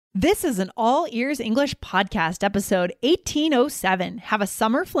This is an All Ears English podcast, episode 1807. Have a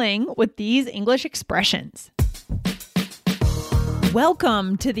summer fling with these English expressions.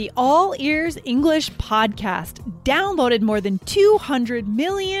 Welcome to the All Ears English podcast, downloaded more than 200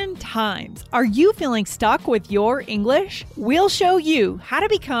 million times. Are you feeling stuck with your English? We'll show you how to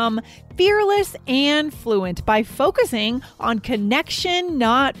become fearless and fluent by focusing on connection,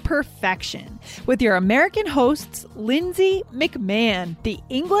 not perfection. With your American hosts, Lindsay McMahon, the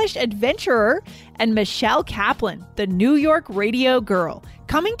English adventurer, and Michelle Kaplan, the New York radio girl,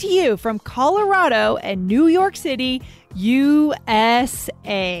 coming to you from Colorado and New York City,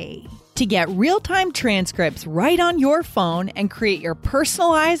 USA. To get real-time transcripts right on your phone and create your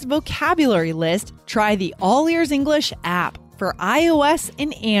personalized vocabulary list, try the All Ears English app for iOS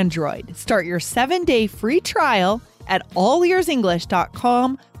and Android. Start your 7-day free trial at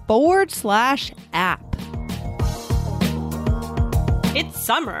allearsenglish.com/app. It's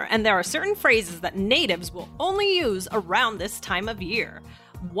summer, and there are certain phrases that natives will only use around this time of year.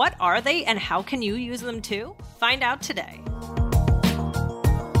 What are they, and how can you use them too? Find out today.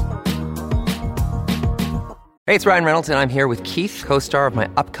 Hey, it's Ryan Reynolds, and I'm here with Keith, co-star of my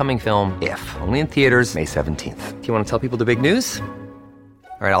upcoming film, If, only in theaters May 17th. Do you want to tell people the big news?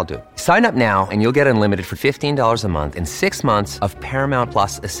 All right, I'll do it. Sign up now and you'll get unlimited for $15 a month and 6 months of Paramount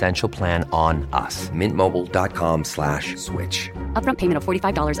Plus Essential Plan on us. MintMobile.com/switch. Upfront payment of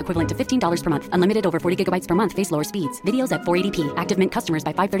 $45 equivalent to $15 per month. Unlimited over 40 gigabytes per month. Face lower speeds. Videos at 480p. Active Mint customers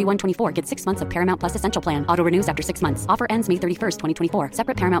by 531.24 get 6 months of Paramount Plus Essential Plan. Auto renews after 6 months. Offer ends May 31st, 2024.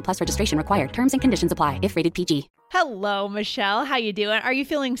 Separate Paramount Plus registration required. Terms and conditions apply if rated PG. Hello, Michelle. How you doing? Are you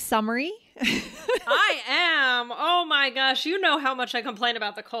feeling summery? I am. Oh my gosh. You know how much I complain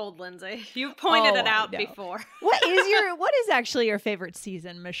about the cold, Lindsay. You've pointed it out before. What is actually your favorite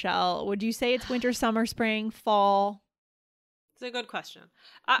season, Michelle? Would you say it's winter, summer, spring, fall? It's a good question.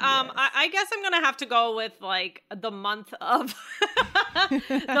 I guess I'm gonna have to go with like the month of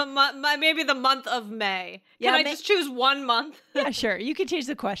maybe the month of May. Can I just choose one month? Yeah, sure. You can change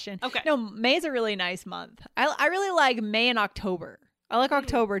the question. Okay. No, May is a really nice month. I really like May and October. I like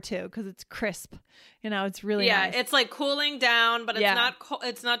October too because it's crisp. You know, it's really nice. It's like cooling down, but it's not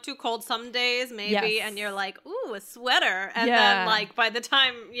it's not too cold some days maybe, and you're like, ooh, a sweater, and then like by the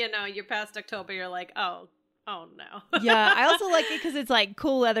time you're past October, you're like, oh no. Yeah, I also like it because it's like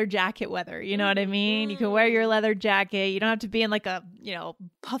cool leather jacket weather. You know what I mean? You can wear your leather jacket. You don't have to be in like a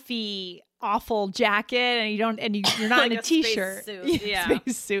puffy, awful jacket, and you're not like in a t-shirt. Space suit. Yeah,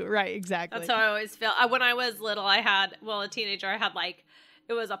 space suit. Right, exactly. That's how I always feel. When I was little, a teenager, I had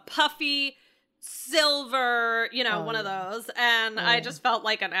it was a puffy silver, one of those, and I just felt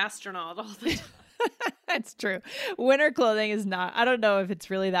like an astronaut all the time. That's true. Winter clothing is not, I don't know if it's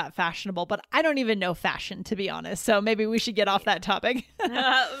really that fashionable, but I don't even know fashion, to be honest. So maybe we should get off that topic.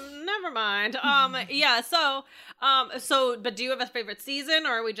 Never mind. But do you have a favorite season, or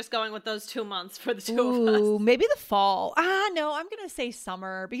are we just going with those 2 months for the two of us? Maybe the fall. No, I'm going to say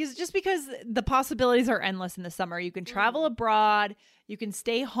summer because the possibilities are endless in the summer. You can travel abroad. You can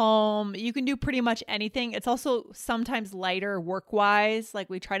stay home. You can do pretty much anything. It's also sometimes lighter work-wise. Like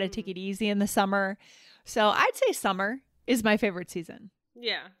we try to take it easy in the summer. So I'd say summer is my favorite season.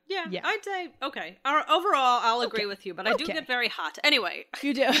 Yeah. I'd say, okay. Overall, I'll agree with you, but I do get very hot. Anyway.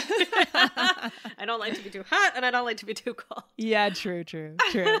 You do. I don't like to be too hot, and I don't like to be too cold. Yeah, true.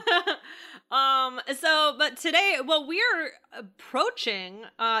 But today, we're approaching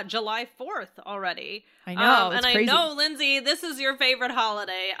July 4th already. I know, it's crazy. I know, Lindsay, this is your favorite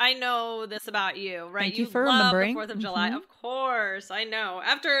holiday. I know this about you, right? Thank you for remembering. The 4th of July, of course. I know.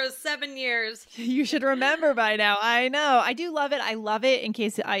 After 7 years. You should remember by now. I know. I do love it. I love it. In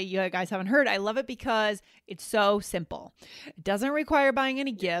case you guys haven't heard, I love it because it's so simple. It doesn't require buying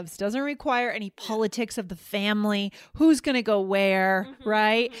any gifts. Doesn't require any politics of the family. Who's going to go where,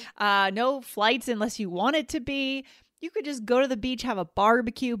 right? No flights unless you want it to be. You could just go to the beach, have a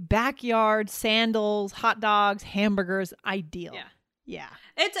barbecue, backyard, sandals, hot dogs, hamburgers. Ideal. Yeah.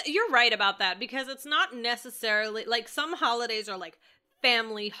 You're right about that because it's not necessarily like some holidays are like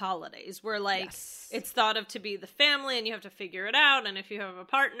family holidays where it's thought of to be the family and you have to figure it out. And if you have a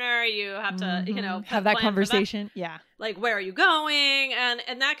partner, you have to, have that conversation. Yeah. Like, where are you going?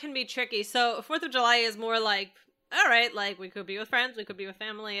 And that can be tricky. So 4th of July is more like, all right, like we could be with friends, we could be with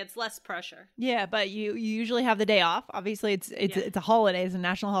family. It's less pressure. Yeah, but you usually have the day off. Obviously, it's a holiday. It's a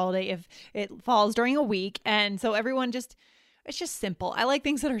national holiday if it falls during a week. And so everyone it's just simple. I like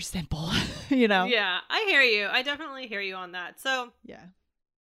things that are simple, Yeah, I hear you. I definitely hear you on that. So yeah,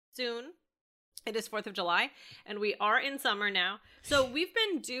 soon It is 4th of July, and we are in summer now. So we've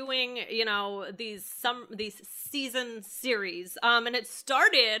been doing, these season series, and it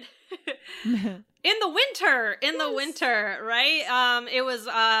started in the winter, right? It was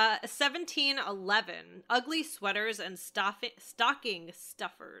 1711, ugly sweaters and stocking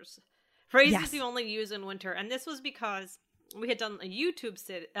stuffers. Phrases you only use in winter. And this was because we had done a YouTube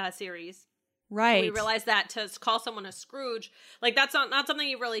series. Right. We realized that to call someone a Scrooge, like that's not something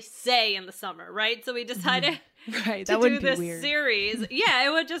you really say in the summer, right? So we decided to do this series. Yeah,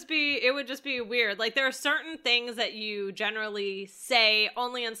 it would just be weird. Like there are certain things that you generally say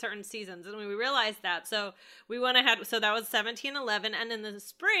only in certain seasons, and we realized that. So we went ahead. So that was 1711, and in the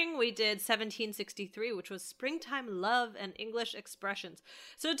spring we did 1763, which was springtime love and English expressions.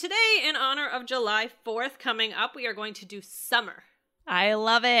 So today, in honor of July 4th coming up, we are going to do summer. I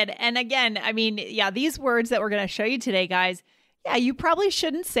love it. And again, I mean, these words that we're going to show you today, guys, you probably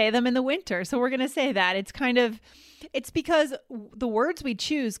shouldn't say them in the winter. So we're going to say that. It's because the words we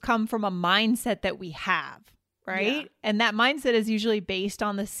choose come from a mindset that we have, right? Yeah. And that mindset is usually based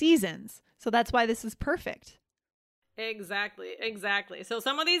on the seasons. So that's why this is perfect. Exactly. So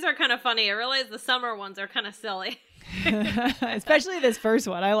some of these are kind of funny. I realize the summer ones are kind of silly. Especially this first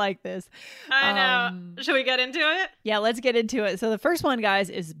one. I like this. I know. Should we get into it? Yeah, let's get into it. So the first one, guys,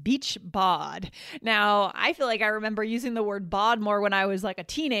 is beach bod. Now, I feel like I remember using the word bod more when I was like a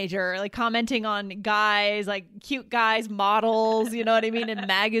teenager, like commenting on guys, like cute guys, models, you know what I mean, in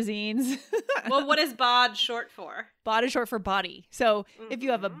magazines. Well, what is bod short for? Bod is short for body. So if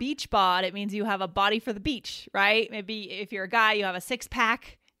you have a beach bod, it means you have a body for the beach, right? Maybe if you're a guy, you have a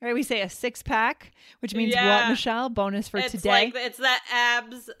six-pack. Right, we say a six-pack, which means what, Michelle? Bonus for today. It's that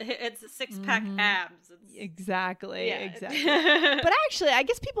abs. It's a six-pack abs. Exactly. But actually, I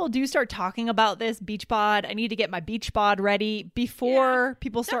guess people do start talking about this beach bod. I need to get my beach bod ready before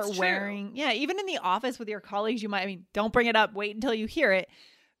people start wearing. Yeah, even in the office with your colleagues, you might. Don't bring it up. Wait until you hear it.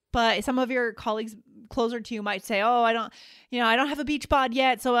 But some of your colleagues closer to you might say, "Oh, I don't have a beach bod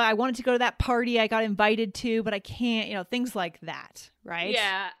yet, so I wanted to go to that party I got invited to, but I can't." Things like that, right?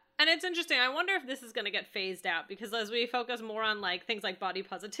 Yeah. And it's interesting. I wonder if this is going to get phased out because as we focus more on like things like body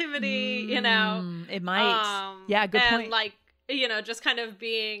positivity, it might. Yeah, good point. And like, just kind of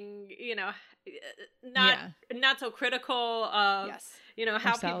being, not so critical of,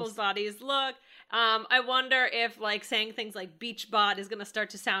 how people's bodies look. I wonder if like saying things like beach bod is going to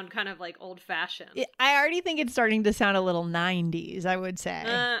start to sound kind of like old fashioned. I already think it's starting to sound a little 90s, I would say.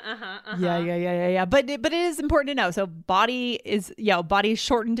 Yeah. But it is important to know. So body is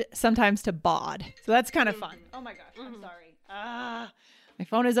shortened sometimes to bod. So that's kind of fun. Oh my gosh, I'm sorry. My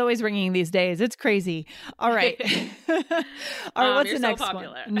phone is always ringing these days. It's crazy. All right. What's the next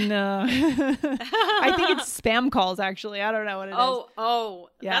one? No. I think it's spam calls, actually. I don't know what it is. Oh,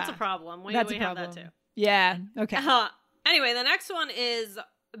 yeah. That's a problem. We have that too. Yeah. Okay. Anyway, the next one is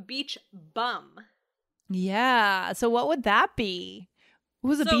beach bum. Yeah. So what would that be?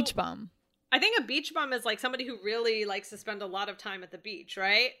 Who's a beach bum? I think a beach bum is like somebody who really likes to spend a lot of time at the beach,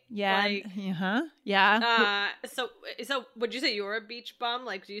 right? Yeah. Yeah. So would you say you're a beach bum?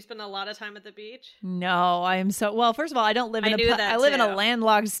 Like, do you spend a lot of time at the beach? No, I am well, first of all, I don't live in I live in a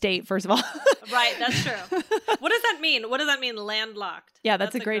landlocked state, first of all. Right, that's true. What does that mean? What does that mean, landlocked? Yeah,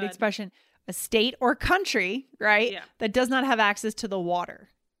 that's a great expression. A state or country, right? Yeah. That does not have access to the water.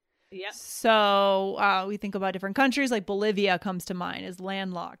 Yep. So we think about different countries, like Bolivia comes to mind, is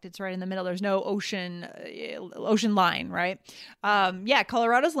landlocked. It's right in the middle. There's no ocean line, right?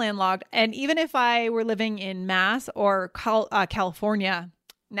 Colorado's landlocked. And even if I were living in Mass or California,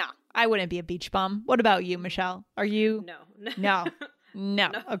 no, I wouldn't be a beach bum. What about you, Michelle? Are you? No.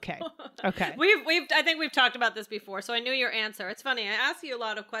 No. Okay. I think we've talked about this before, so I knew your answer. It's funny. I ask you a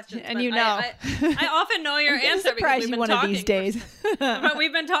lot of questions, and I often know your answer because we've been one talking of these days. But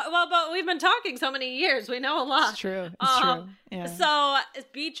we've been talking so many years. We know a lot. It's true. True. Yeah. So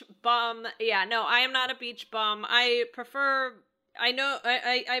beach bum. Yeah. No, I am not a beach bum. I prefer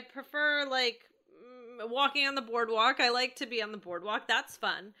like walking on the boardwalk. I like to be on the boardwalk. That's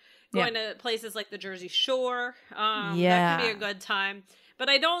fun. Going to places like the Jersey Shore. That can be a good time. But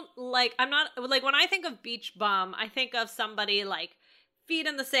I'm not like, when I think of beach bum, I think of somebody like feet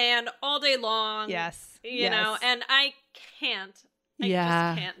in the sand all day long. Yes. You know, and I can't. I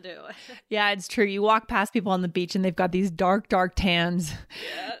just can't do it. Yeah, it's true. You walk past people on the beach and they've got these dark, dark tans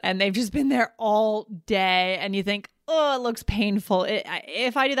and they've just been there all day. And you think, oh, it looks painful.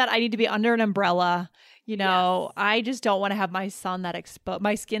 If I do that, I need to be under an umbrella. I just don't want to have my skin that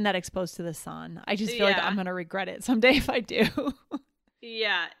exposed to the sun. I just feel like I'm going to regret it someday if I do.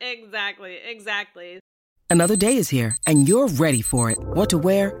 Yeah, exactly. Another day is here, and you're ready for it. What to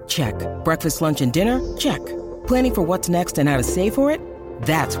wear? Check. Breakfast, lunch, and dinner? Check. Planning for what's next and how to save for it?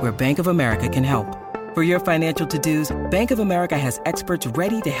 That's where Bank of America can help. For your financial to-dos, Bank of America has experts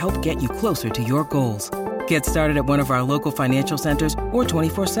ready to help get you closer to your goals. Get started at one of our local financial centers or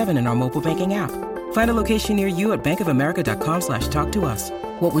 24/7 in our mobile banking app. Find a location near you at bankofamerica.com/talktous.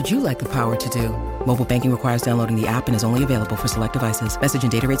 What would you like the power to do? Mobile banking requires downloading the app and is only available for select devices. Message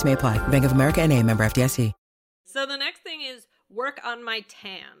and data rates may apply. Bank of America N.A., member FDIC. So the next thing is work on my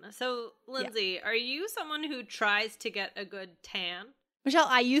tan. So, Lindsay, are you someone who tries to get a good tan? Michelle,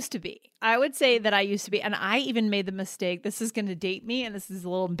 I used to be. I would say that I used to be. And I even made the mistake. This is going to date me, and this is a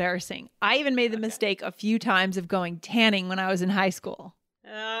little embarrassing. I even made the mistake a few times of going tanning when I was in high school.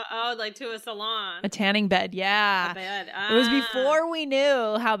 Like to a salon. A tanning bed, yeah. A bed. It was before we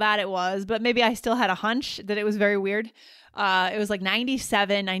knew how bad it was, but maybe I still had a hunch that it was very weird. It was like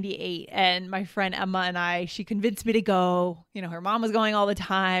 97, 98. And my friend Emma she convinced me to go. You know, her mom was going all the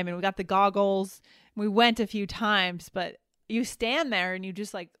time, and we got the goggles. We went a few times, but you stand there and you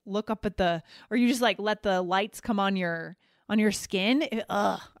just like look up at or you just like let the lights come on your skin.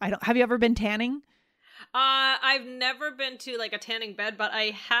 Have you ever been tanning? I've never been to like a tanning bed, but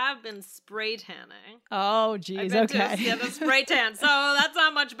I have been spray tanning. Oh, geez. Okay. The spray tan. So that's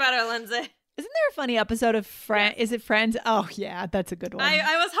not much better, Lindsay. Isn't there a funny episode of Friends? Is it Friends? Oh, yeah, that's a good one.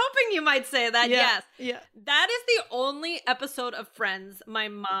 I was hoping you might say that. Yeah, yes. Yeah. That is the only episode of Friends my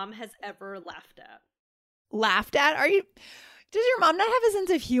mom has ever laughed at. Laughed at? Does your mom not have a sense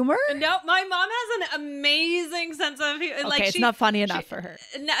of humor? No, my mom has an amazing sense of humor. Okay, it's not funny enough for her.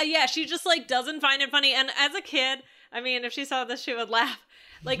 Yeah, she just like doesn't find it funny. And as a kid, I mean, if she saw this, she would laugh.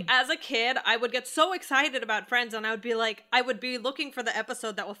 Like as a kid, I would get so excited about Friends, and I would be looking for the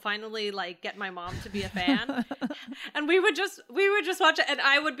episode that will finally like get my mom to be a fan. And we would just watch it, and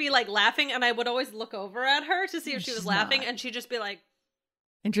I would be like laughing, and I would always look over at her to see if she was laughing, and she'd just be like,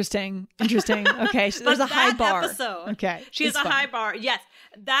 Interesting. Okay. So there's a high bar. Episode, okay. She has a high bar. Yes.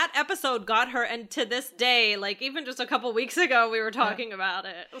 That episode got her. And to this day, like even just a couple weeks ago, we were talking about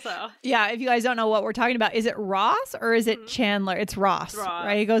it. So yeah. If you guys don't know what we're talking about, is it Ross or is it Chandler? It's Ross,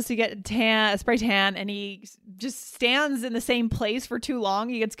 right? He goes to get a spray tan, and he just stands in the same place for too long.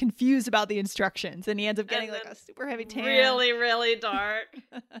 He gets confused about the instructions, and he ends up getting like a super heavy tan. Really, really dark.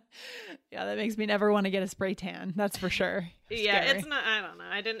 Yeah. That makes me never want to get a spray tan. That's for sure. Yeah. Scary. It's not, I don't know.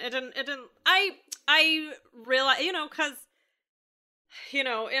 I realize, because,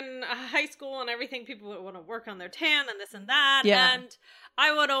 in high school and everything, people would want to work on their tan and this and that. Yeah. And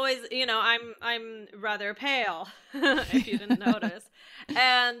I would always, I'm rather pale, if you didn't notice.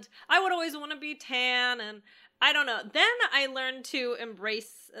 And I would always want to be tan, and I don't know. Then I learned to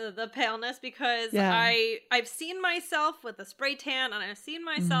embrace the paleness because I've seen myself with a spray tan, and I've seen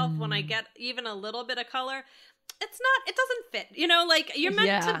myself when I get even a little bit of color. It doesn't fit, you're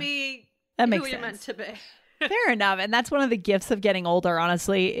meant to be who you're meant to be. Fair enough. And that's one of the gifts of getting older,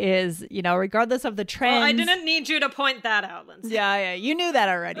 honestly, is, regardless of the trends. Well, I didn't need you to point that out, Lindsay. Yeah. You knew that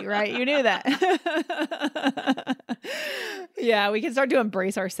already, right? You knew that. Yeah, we can start to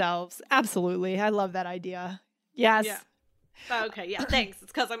embrace ourselves. Absolutely. I love that idea. Yes. Yeah. Okay, yeah, thanks.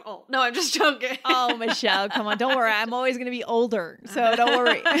 It's because I'm old. No, I'm just joking. Oh, Michelle, come on. Don't worry. I'm always going to be older, so don't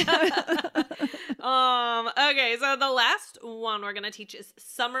worry. Okay, so the last one we're going to teach is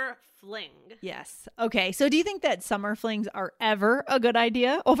summer fling. Yes. Okay, so do you think that summer flings are ever a good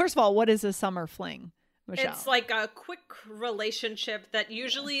idea? Well, first of all, what is a summer fling, Michelle? It's like a quick relationship that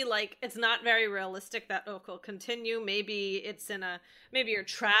usually it's not very realistic that will continue. Maybe maybe you're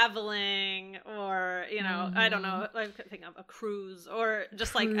traveling, or I don't know, I could think of a cruise, or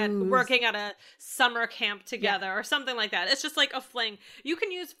just working at a summer camp together or something like that. It's just like a fling. You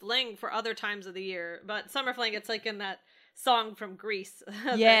can use fling for other times of the year, but summer fling, it's like in that song from Greece.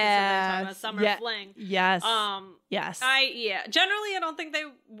 Yeah. Summer fling. Yes. Yes. Generally I don't think they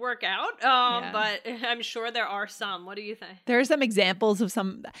work out. But I'm sure there are some. What do you think? There are some examples of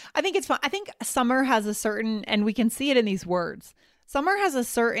some. I think it's fun. I think summer has a certain, and we can see it in these words. Summer has a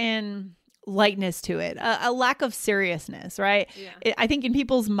certain lightness to it, a lack of seriousness, right? Yeah. I think in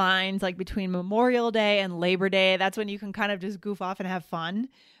people's minds, like between Memorial Day and Labor Day, that's when you can kind of just goof off and have fun.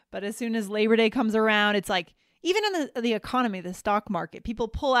 But as soon as Labor Day comes around, it's like, even in the economy, the stock market, people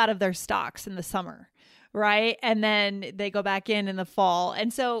pull out of their stocks in the summer, right? And then they go back in the fall.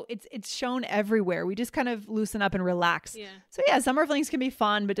 And so it's shown everywhere. We just kind of loosen up and relax. Yeah. So yeah, summer flings can be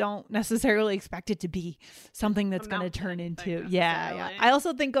fun, but don't necessarily expect it to be something that's going to turn into. Yeah. I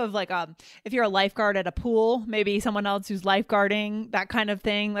also think of if you're a lifeguard at a pool, maybe someone else who's lifeguarding, that kind of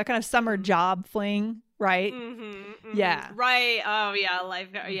thing, that kind of summer job fling. right? Yeah. Right. Oh, yeah.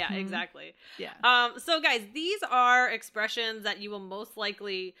 Lifeguard. Yeah, exactly. Yeah. So, guys, these are expressions that you will most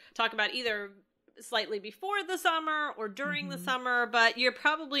likely talk about either slightly before the summer or during the summer, but you're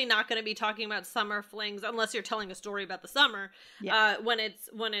probably not going to be talking about summer flings unless you're telling a story about the summer when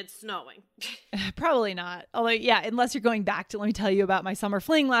it's snowing. Probably not. Although, yeah, unless you're going back to, let me tell you about my summer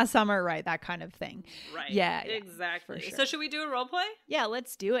fling last summer, right? That kind of thing. Right. Yeah. Exactly. Sure. So should we do a role play? Yeah,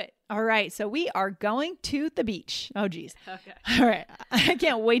 let's do it. All right. So we are going to the beach. Oh, geez. Okay. All right. I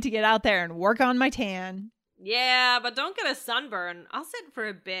can't wait to get out there and work on my tan. Yeah, but don't get a sunburn. I'll sit for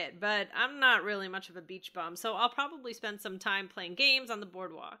a bit, but I'm not really much of a beach bum, so I'll probably spend some time playing games on the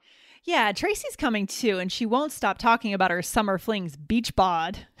boardwalk. Yeah, Tracy's coming too, and she won't stop talking about her summer flings beach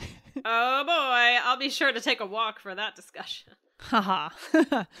bod. Oh boy, I'll be sure to take a walk for that discussion. Haha.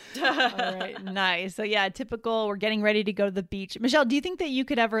 All right, nice. So yeah, typical, we're getting ready to go to the beach. Michelle, do you think that you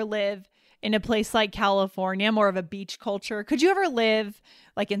could ever live in a place like California, more of a beach culture? Could you ever live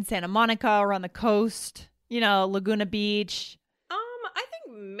like in Santa Monica or on the coast? You know, Laguna Beach. I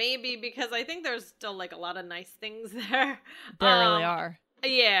think maybe because I think there's still like a lot of nice things there. There really are.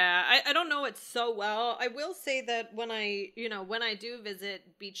 Yeah, I don't know it so well. I will say that when I do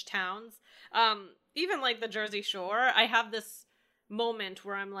visit beach towns, even like the Jersey Shore, I have this moment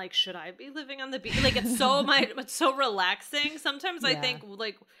where I'm like, should I be living on the beach? Like it's so relaxing. Sometimes I think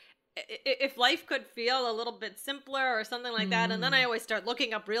like if life could feel a little bit simpler or something like that, and then I always start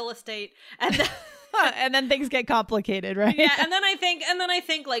looking up real estate and then and then things get complicated, right? Yeah, and then I think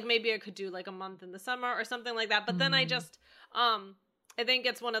like maybe I could do like a month in the summer or something like that. But then I just I think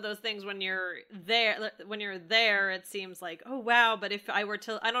it's one of those things when you're there, it seems like, oh wow, but if I were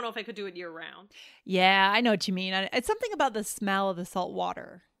to, I don't know if I could do it year round. Yeah, I know what you mean. It's something about the smell of the salt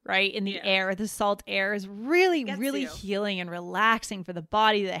water, right? In the air, the salt air is really healing and relaxing for the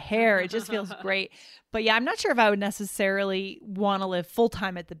body, the hair. It just feels great. But yeah, I'm not sure if I would necessarily want to live full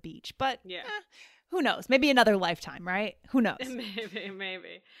time at the beach, but who knows? Maybe another lifetime, right? Who knows?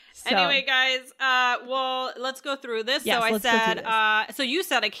 Maybe. So, anyway, guys, well, let's go through this. Yes, so let's go through this. So you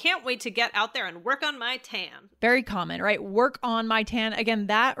said, I can't wait to get out there and work on my tan. Very common, right? Work on my tan. Again,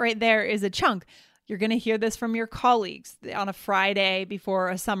 that right there is a chunk. You're going to hear this from your colleagues on a Friday before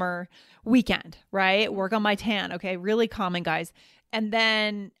a summer weekend, right? Work on my tan. Okay. Really common, guys. And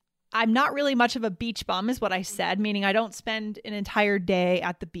then I'm not really much of a beach bum is what I said, meaning I don't spend an entire day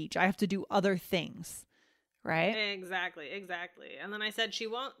at the beach. I have to do other things, right? Exactly. And then I said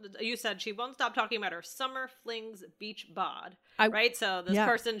you said she won't stop talking about her summer flings beach bod, right? So this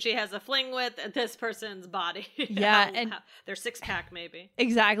person she has a fling with, this person's body. Yeah. And their six pack maybe.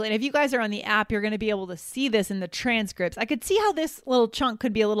 Exactly. And if you guys are on the app, you're going to be able to see this in the transcripts. I could see how this little chunk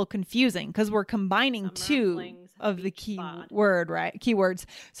could be a little confusing because we're combining two of the keywords.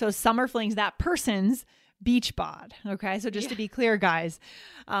 So summer flings, that person's beach bod. Okay. So just to be clear, guys,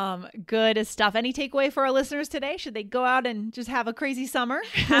 good stuff. Any takeaway for our listeners today? Should they go out and just have a crazy summer?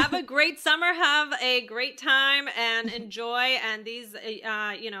 Have a great summer. Have a great time and enjoy. And these,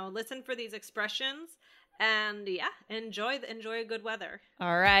 listen for these expressions and enjoy good weather.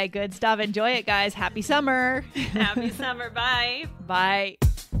 All right. Good stuff. Enjoy it, guys. Happy summer. Happy summer. Bye. Bye.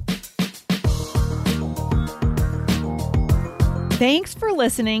 Thanks for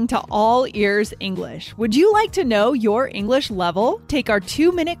listening to All Ears English. Would you like to know your English level? Take our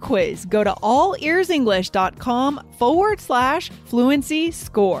 2-minute quiz. Go to allearsenglish.com/fluency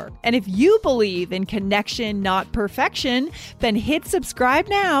score. And if you believe in connection, not perfection, then hit subscribe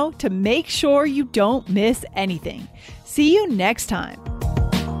now to make sure you don't miss anything. See you next time.